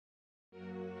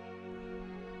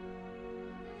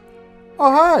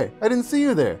Oh, hi! I didn't see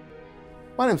you there.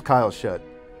 My name's Kyle Shutt.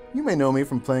 You may know me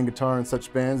from playing guitar in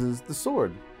such bands as The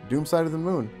Sword, Doomside of the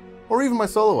Moon, or even my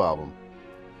solo album.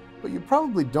 But you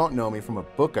probably don't know me from a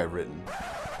book I've written.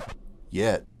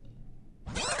 Yet.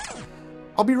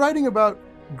 I'll be writing about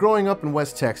growing up in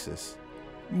West Texas,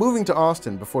 moving to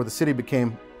Austin before the city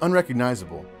became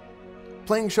unrecognizable,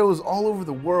 playing shows all over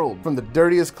the world, from the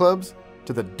dirtiest clubs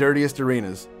to the dirtiest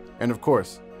arenas, and of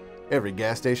course, every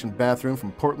gas station bathroom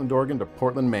from Portland, Oregon to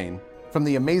Portland, Maine. From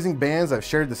the amazing bands I've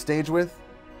shared the stage with,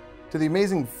 to the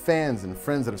amazing fans and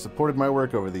friends that have supported my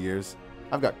work over the years,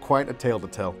 I've got quite a tale to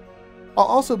tell. I'll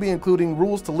also be including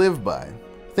rules to live by,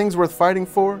 things worth fighting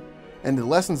for, and the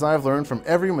lessons I've learned from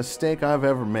every mistake I've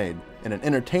ever made, in an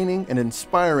entertaining and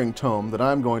inspiring tome that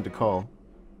I'm going to call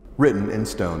Written in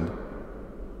Stone.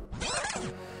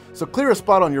 So clear a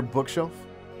spot on your bookshelf,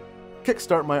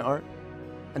 kickstart my art,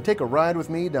 and take a ride with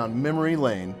me down memory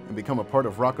lane and become a part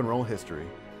of rock and roll history,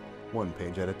 one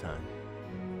page at a time.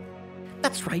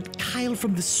 That's right, Kyle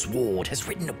from The Sword has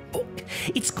written a book.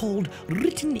 It's called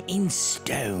Written in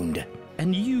Stone,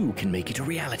 and you can make it a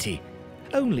reality,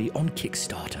 only on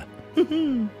Kickstarter.